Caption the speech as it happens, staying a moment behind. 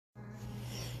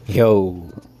Yo,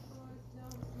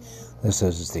 this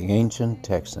is the Ancient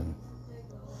Texan.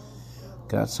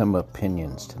 Got some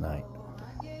opinions tonight.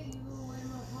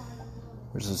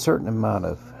 There's a certain amount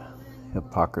of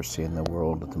hypocrisy in the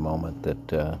world at the moment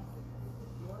that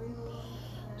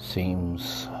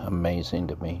seems amazing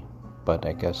to me, but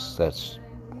I guess that's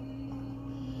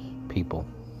people.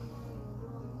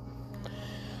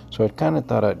 So I kind of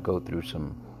thought I'd go through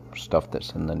some stuff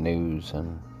that's in the news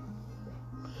and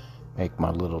make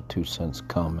my little 2 cents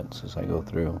comments as I go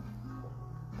through,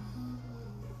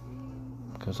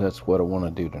 because that's what I want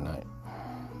to do tonight.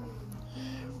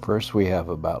 First, we have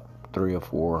about 3 or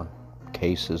 4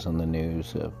 cases in the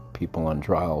news of people on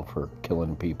trial for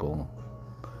killing people.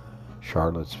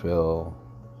 Charlottesville,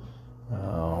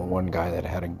 one guy that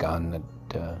had a gun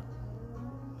that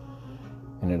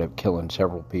ended up killing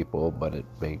several people, but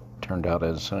they turned out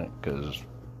innocent because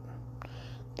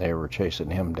they were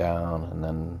chasing him down. And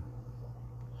then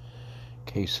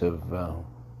case of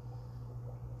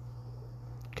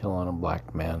killing a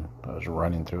black man that was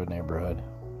running through a neighborhood.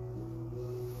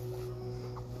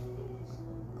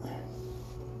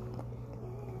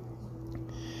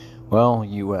 Well,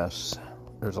 U.S.,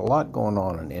 there's a lot going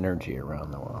on in energy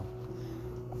around the world.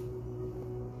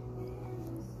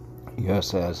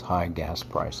 U.S. has high gas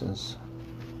prices.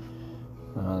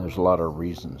 There's a lot of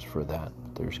reasons for that.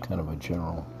 There's kind of a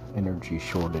general energy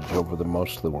shortage over the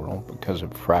most of the world because of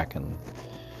fracking.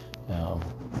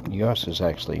 The U.S. is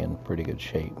actually in pretty good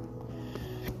shape.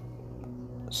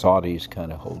 Saudi's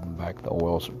kind of holding back the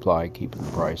oil supply, keeping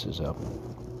the prices up.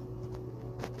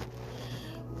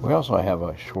 We also have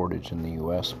a shortage in the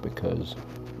U.S. because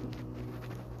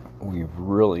we've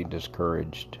really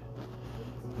discouraged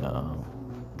the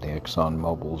Exxon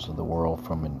Mobils of the world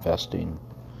from investing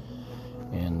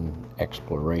in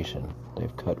exploration.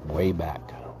 They've cut way back.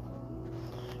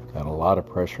 Got a lot of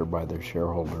pressure by their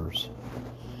shareholders.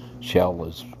 Shell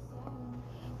has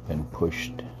been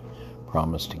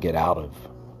promised to get out of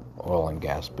oil and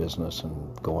gas business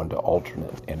and go into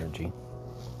alternate energy.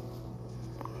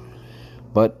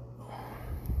 But,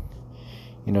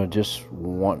 just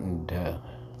wanting to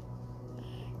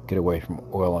get away from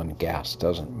oil and gas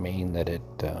doesn't mean that it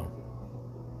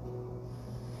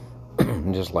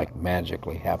just like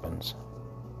magically happens.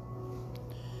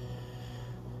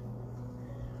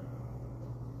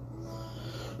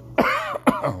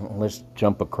 Let's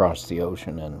jump across the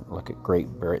ocean and look at Great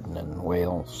Britain and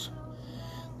Wales.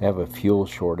 They have a fuel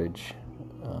shortage.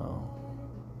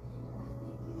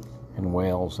 In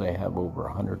Wales, they have over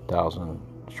 100,000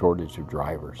 shortage of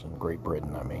drivers in Great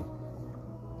Britain,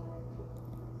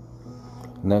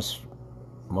 And that's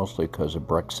mostly because of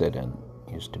Brexit, and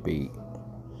used to be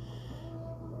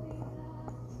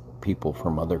people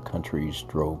from other countries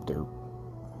drove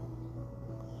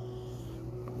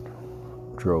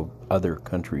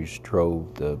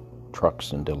the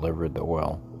trucks and delivered the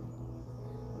oil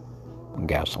and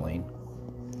gasoline.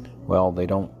 Well, they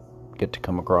don't get to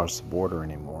come across the border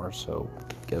anymore, so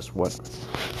guess what?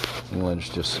 England's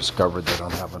just discovered they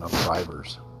don't have enough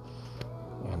drivers.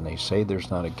 And they say there's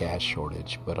not a gas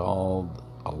shortage, but a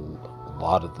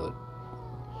lot of the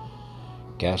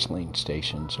gasoline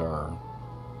stations are,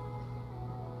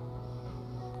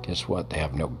 guess what? They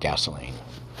have no gasoline.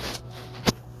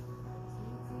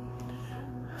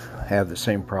 Have the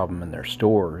same problem in their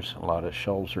stores. A lot of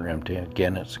shelves are empty.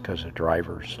 Again, it's because of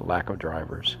lack of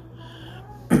drivers.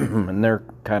 And they're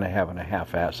kind of having a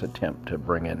half-ass attempt to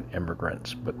bring in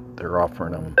immigrants, but they're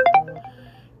offering them,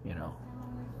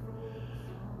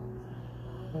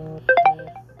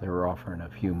 they were offering a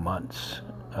few months,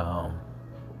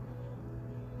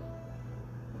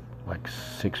 like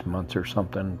 6 months or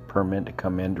something, permit to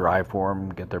come in, drive for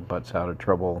them, get their butts out of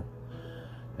trouble,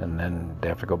 and then they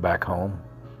have to go back home.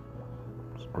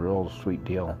 It's a real sweet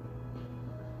deal.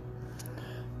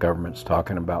 Government's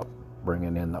talking about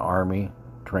bringing in the army,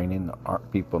 training the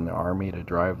people in the army to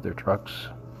drive their trucks.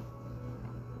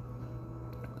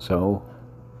 So,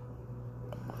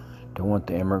 don't want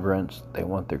the immigrants, they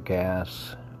want their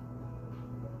gas.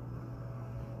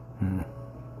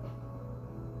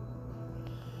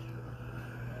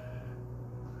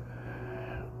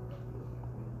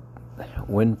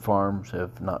 Wind farms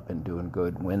have not been doing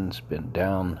good. Wind's been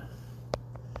down.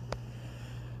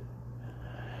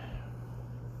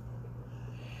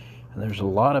 And there's a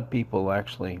lot of people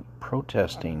actually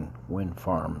protesting wind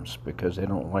farms because they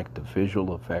don't like the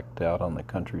visual effect out on the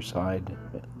countryside.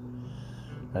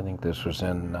 I think this was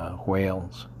in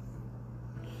Wales.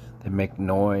 They make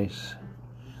noise.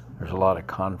 There's a lot of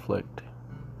conflict.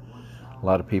 A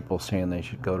lot of people saying they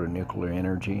should go to nuclear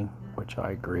energy, which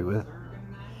I agree with,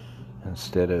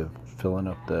 instead of filling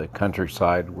up the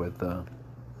countryside with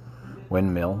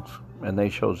windmills, and they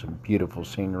show some beautiful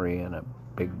scenery and a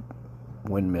big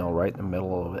windmill right in the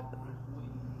middle of it.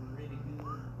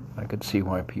 I could see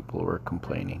why people were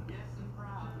complaining.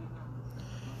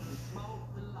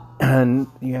 And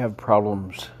you have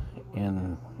problems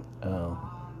in a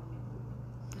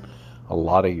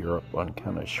lot of Europe on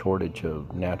kind of shortage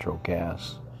of natural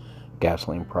gas.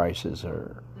 Gasoline prices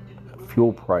or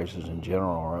fuel prices in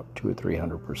general are up 200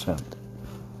 or 300%.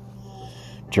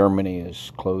 Germany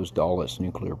has closed all its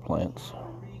nuclear plants.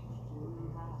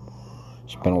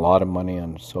 Spent a lot of money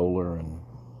on solar and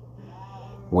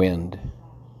wind.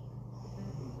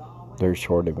 They're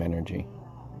short of energy.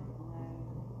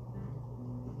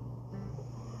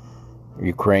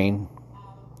 Ukraine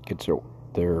gets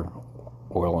their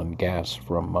oil and gas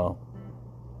from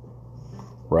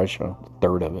Russia, a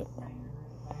third of it.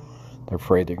 They're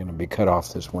afraid they're going to be cut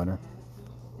off this winter.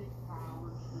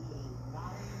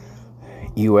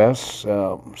 U.S.,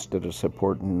 instead of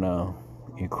supporting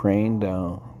Ukraine,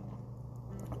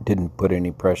 didn't put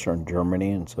any pressure on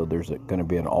Germany, and so there's going to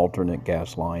be an alternate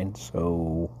gas line,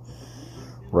 so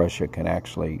Russia can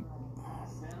actually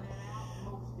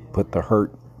put the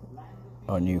hurt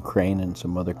on Ukraine and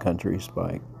some other countries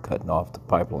by cutting off the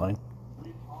pipeline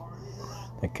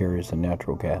that carries the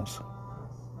natural gas.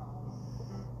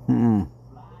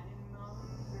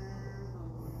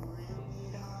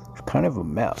 It's kind of a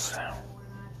mess.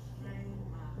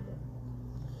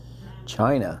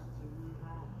 China,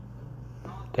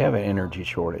 they have an energy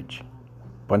shortage.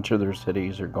 A bunch of their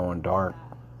cities are going dark.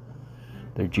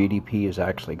 Their GDP is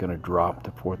actually going to drop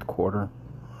the fourth quarter.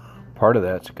 Part of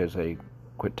that's because they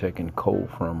quit taking coal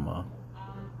from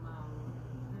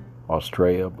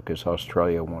Australia, because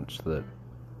Australia wants the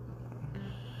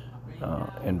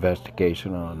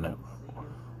investigation on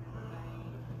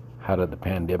how did the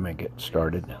pandemic get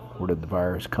started? Where did the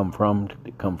virus come from? Did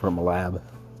it come from a lab?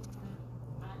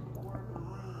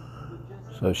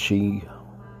 So she,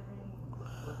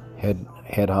 head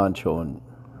honcho in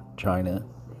China,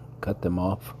 cut them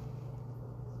off.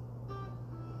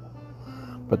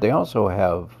 But they also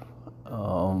have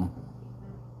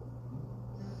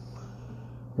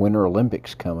Winter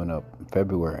Olympics coming up in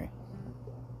February.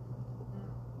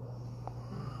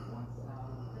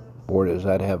 Boy, does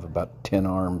that have about 10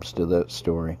 arms to that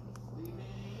story.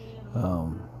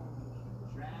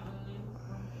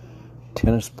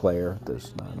 Tennis player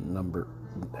that's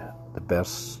the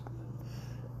best,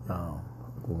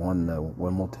 won the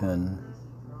Wimbledon.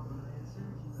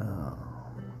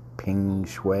 Ping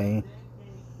Shui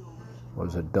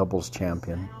was a doubles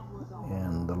champion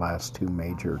in the last two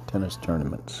major tennis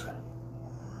tournaments.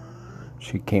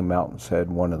 She came out and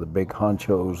said one of the big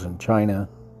honchos in China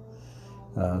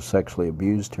sexually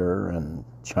abused her, and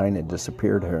China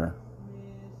disappeared her.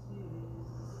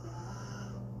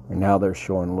 And now they're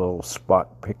showing little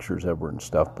spot pictures of her and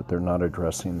stuff, but they're not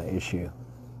addressing the issue.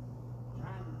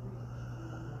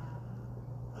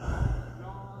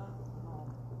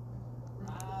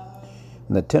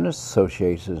 And the Tennis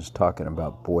Association is talking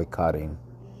about boycotting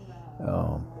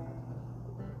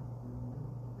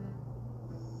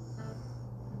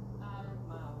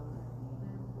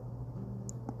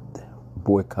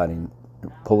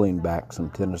pulling back some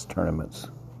tennis tournaments.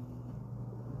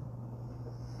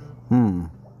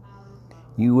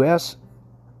 U.S.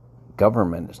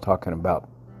 government is talking about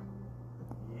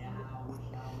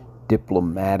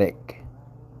diplomatic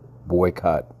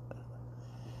boycott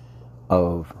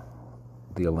of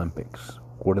the Olympics.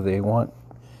 What do they want?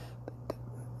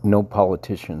 No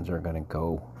politicians are going to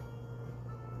go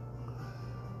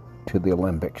to the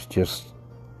Olympics, just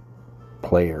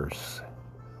players.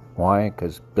 Why?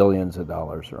 Because billions of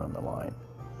dollars are on the line.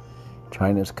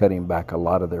 China's cutting back a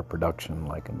lot of their production,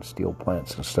 like in steel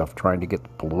plants and stuff, trying to get the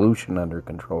pollution under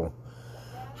control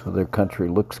so their country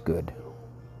looks good.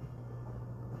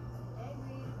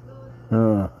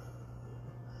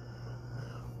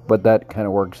 But that kind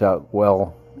of works out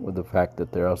well with the fact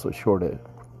that they're also short of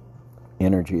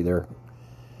energy.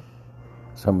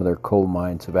 Some of their coal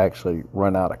mines have actually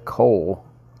run out of coal,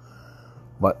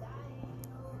 but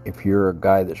if you're a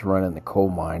guy that's running the coal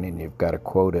mine and you've got a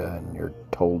quota and you're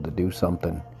told to do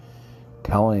something,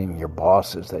 telling your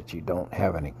bosses that you don't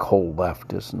have any coal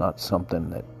left is not something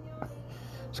that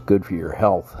is good for your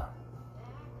health.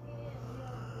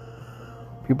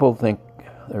 People think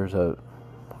there's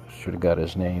should have got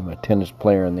his name, a tennis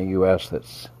player in the U.S.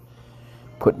 that's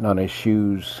putting on his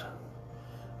shoes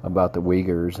about the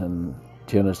Uyghurs and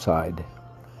genocide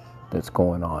that's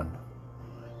going on.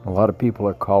 A lot of people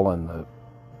are calling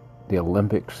the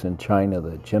Olympics in China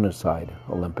the genocide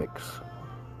Olympics.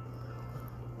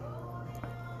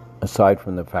 aside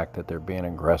from the fact that they're being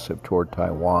aggressive toward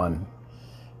Taiwan,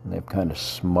 and they've kind of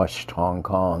smushed Hong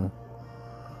Kong,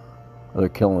 they're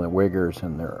killing the Uyghurs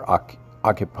and they're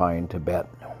occupying Tibet.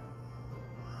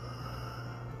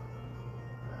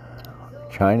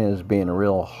 China is being a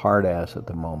real hard ass at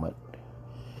the moment,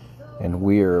 and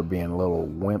we are being little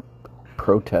wimp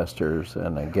protesters,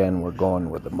 and again, we're going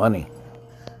with the money.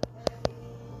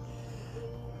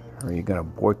 Are you going to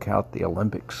boycott the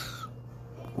Olympics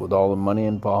with all the money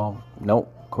involved?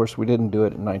 Nope. Of course, we didn't do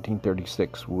it in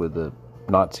 1936 with the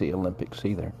Nazi Olympics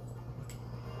either.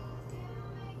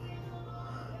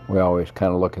 We always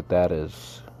kind of look at that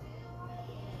as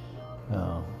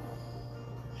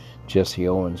Jesse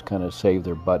Owens kind of saved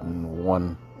their butt and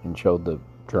won and showed the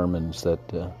Germans that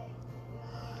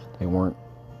they weren't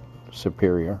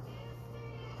superior.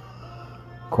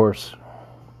 Of course,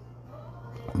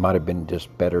 it might have been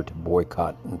just better to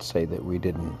boycott and say that we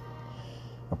didn't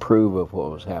approve of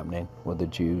what was happening with the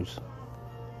Jews.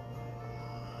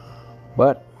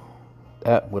 But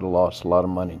that would have lost a lot of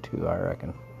money too, I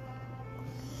reckon.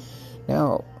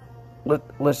 Now, we're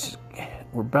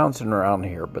bouncing around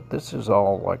here, but this is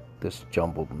all like this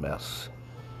jumbled mess.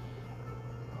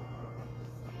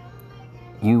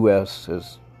 U.S.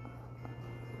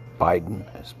 Biden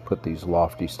has put these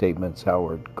lofty statements how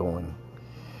we're going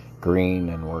green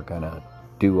and we're going to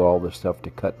do all the stuff to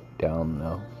cut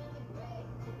down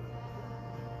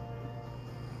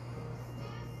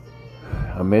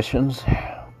emissions,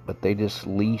 but they just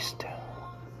leased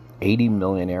 80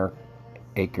 million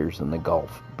acres in the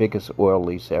Gulf, biggest oil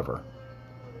lease ever.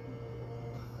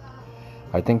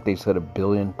 I think they said 1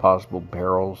 billion possible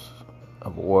barrels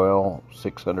of oil,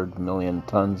 600 million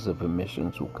tons of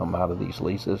emissions will come out of these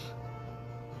leases.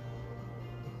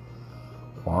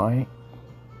 Why?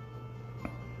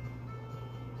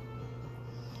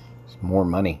 It's more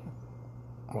money.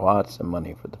 Lots of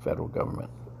money for the federal government.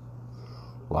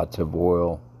 Lots of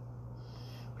oil,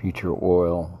 future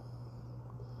oil,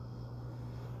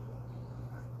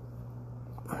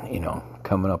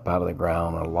 coming up out of the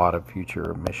ground, a lot of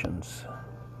future emissions.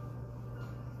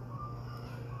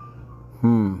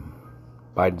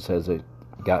 Biden says it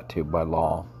got to by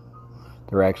law.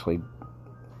 They're actually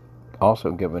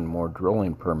also given more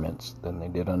drilling permits than they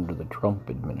did under the Trump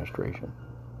administration.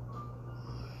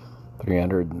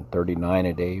 339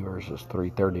 a day versus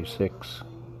 336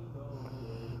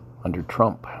 under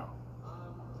Trump.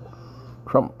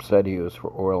 Trump said he was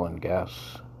for oil and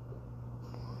gas.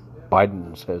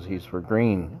 Biden says he's for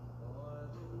green.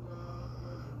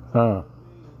 A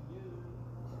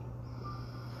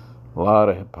lot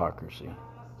of hypocrisy.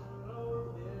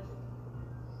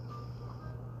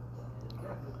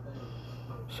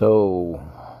 So,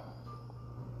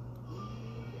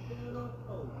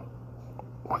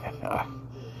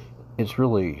 it's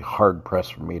really hard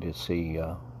pressed for me to see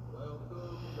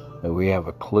that we have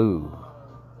a clue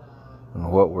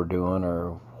on what we're doing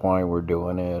or why we're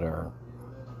doing it or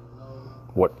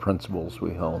what principles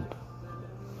we hold.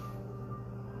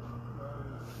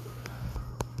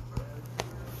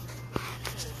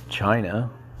 China,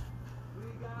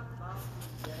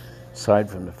 aside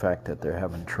from the fact that they're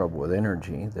having trouble with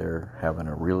energy, they're having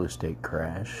a real estate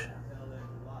crash.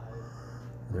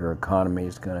 Their economy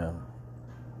is going to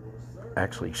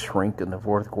actually shrink in the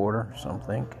fourth quarter, some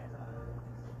think.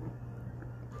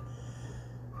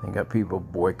 They got people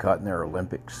boycotting their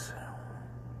Olympics.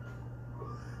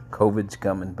 COVID's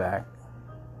coming back.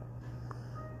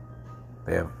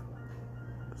 They have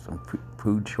some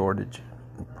food shortage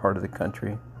in part of the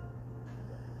country.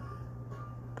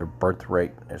 Their birth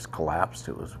rate has collapsed.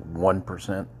 It was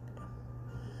 1%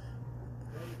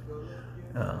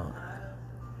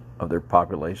 of their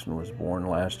population was born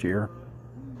last year.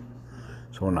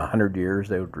 So in 100 years,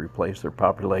 they would replace their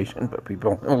population, but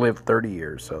people only live 30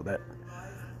 years. So that,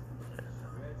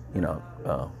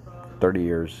 30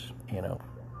 years,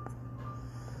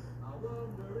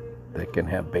 they can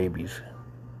have babies.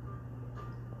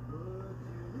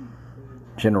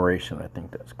 Generation, I think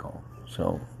that's called.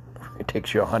 So it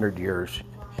takes you 100 years.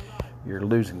 You're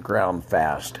losing ground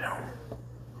fast.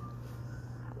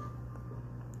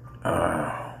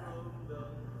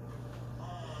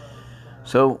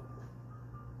 So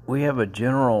we have a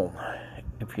general,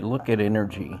 if you look at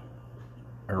energy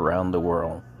around the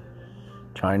world,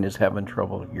 China's having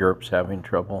trouble, Europe's having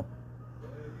trouble,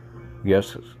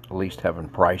 US is at least having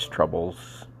price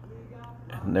troubles,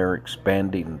 and they're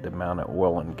expanding the amount of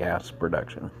oil and gas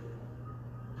production.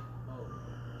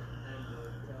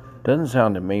 Doesn't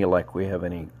sound to me like we have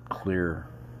any clear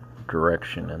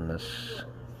direction in this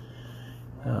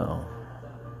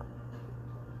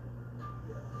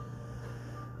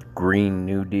Green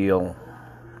New Deal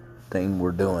thing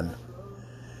we're doing.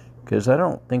 Because I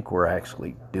don't think we're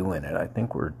actually doing it. I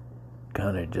think we're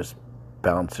kind of just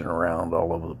bouncing around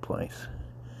all over the place.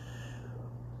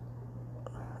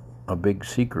 A big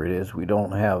secret is we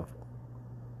don't have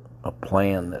a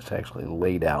plan that's actually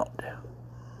laid out.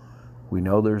 We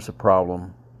know there's a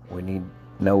problem. We need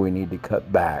to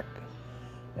cut back.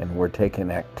 And we're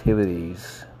taking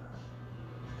activities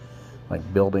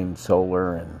like building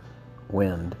solar and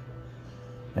wind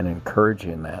and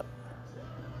encouraging that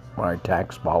by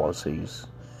tax policies.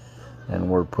 And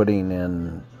we're putting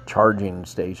in charging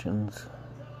stations.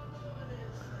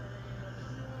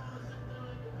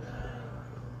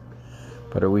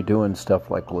 But are we doing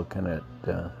stuff like looking at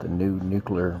the new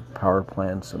nuclear power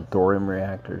plants and thorium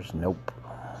reactors? Nope.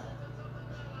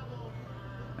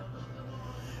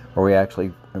 Are we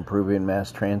actually improving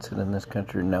mass transit in this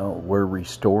country? No. We're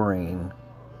restoring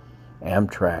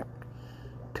Amtrak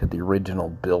to the original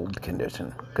build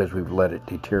condition because we've let it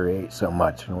deteriorate so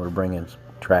much, and we're bringing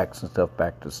tracks and stuff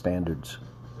back to standards.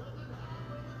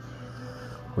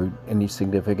 Any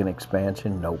significant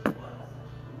expansion? Nope.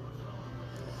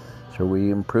 So are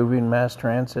we improving mass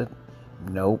transit?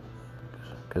 Nope.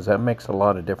 Because that makes a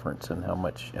lot of difference in how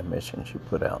much emissions you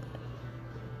put out.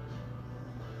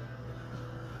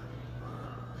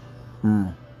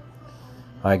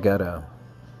 I got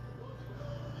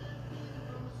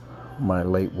my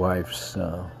late wife's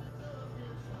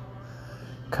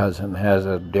cousin has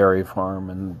a dairy farm,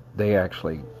 and they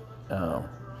actually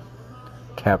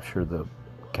capture the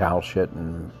cow shit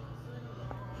and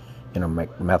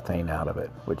make methane out of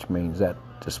it, which means that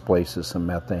displaces some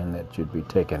methane that should be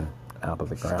taken out of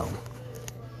the ground.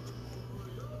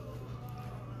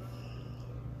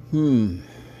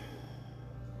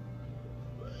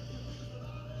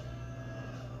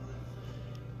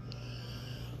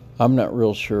 I'm not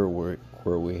real sure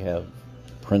where we have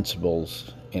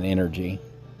principles in energy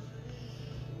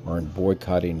or in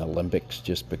boycotting Olympics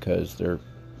just because there are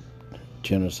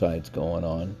genocides going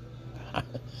on.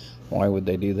 Why would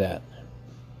they do that?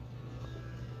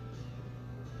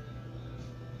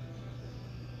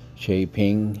 Xi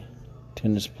Jinping,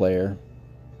 tennis player,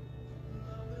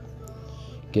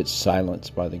 gets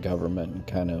silenced by the government and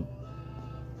kind of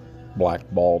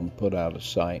blackballed and put out of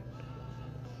sight.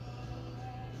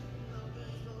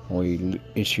 We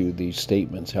issue these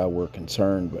statements how we're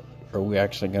concerned, but are we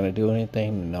actually going to do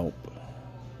anything? Nope.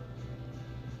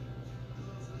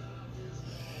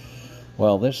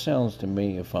 Well, this sounds to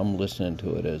me, if I'm listening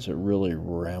to it, as a really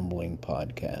rambling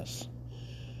podcast,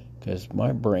 because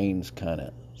my brain's kind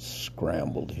of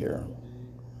scrambled here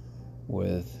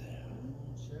with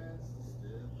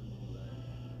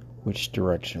which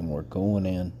direction we're going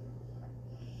in,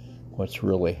 what's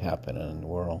really happening in the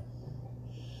world.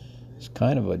 It's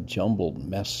kind of a jumbled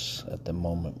mess at the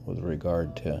moment with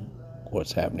regard to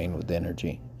what's happening with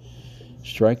energy.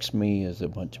 Strikes me as a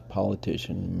bunch of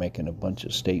politicians making a bunch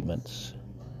of statements,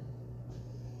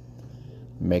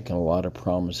 making a lot of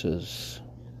promises,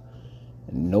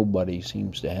 and nobody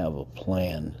seems to have a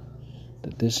plan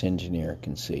that this engineer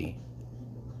can see.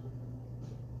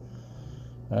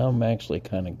 I'm actually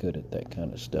kind of good at that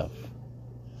kind of stuff,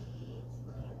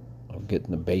 of getting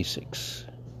the basics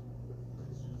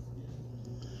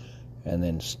and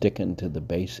then sticking to the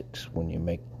basics when you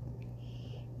make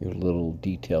your little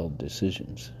detailed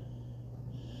decisions.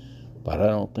 But I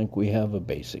don't think we have a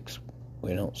basics.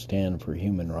 We don't stand for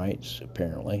human rights,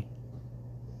 apparently.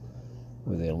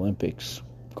 With the Olympics,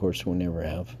 of course, we never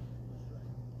have.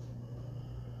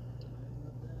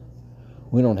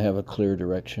 We don't have a clear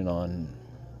direction on,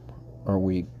 are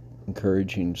we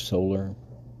encouraging solar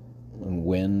and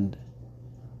wind,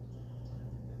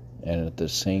 and at the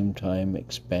same time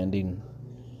expanding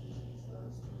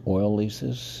oil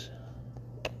leases,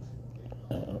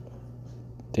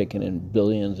 taking in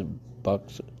billions of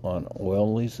bucks on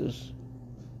oil leases?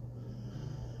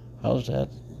 How does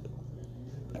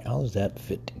that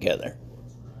fit together?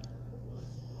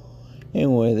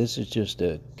 Anyway, this is just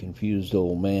a confused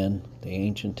old man, the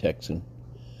ancient Texan,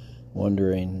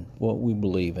 wondering what we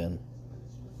believe in.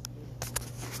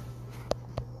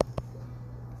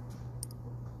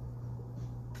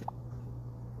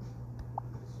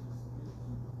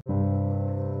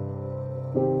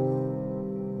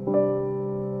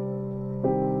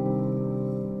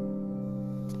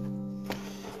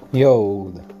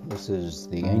 Yo, this is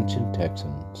the Ancient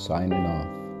Texan signing off.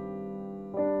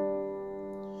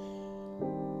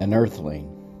 An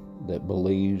earthling that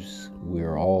believes we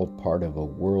are all part of a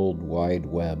world wide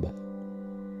web.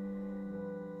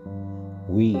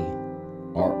 We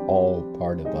are all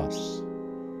part of us.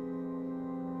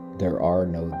 There are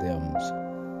no thems.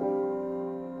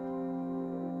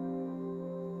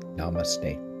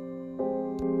 Namaste.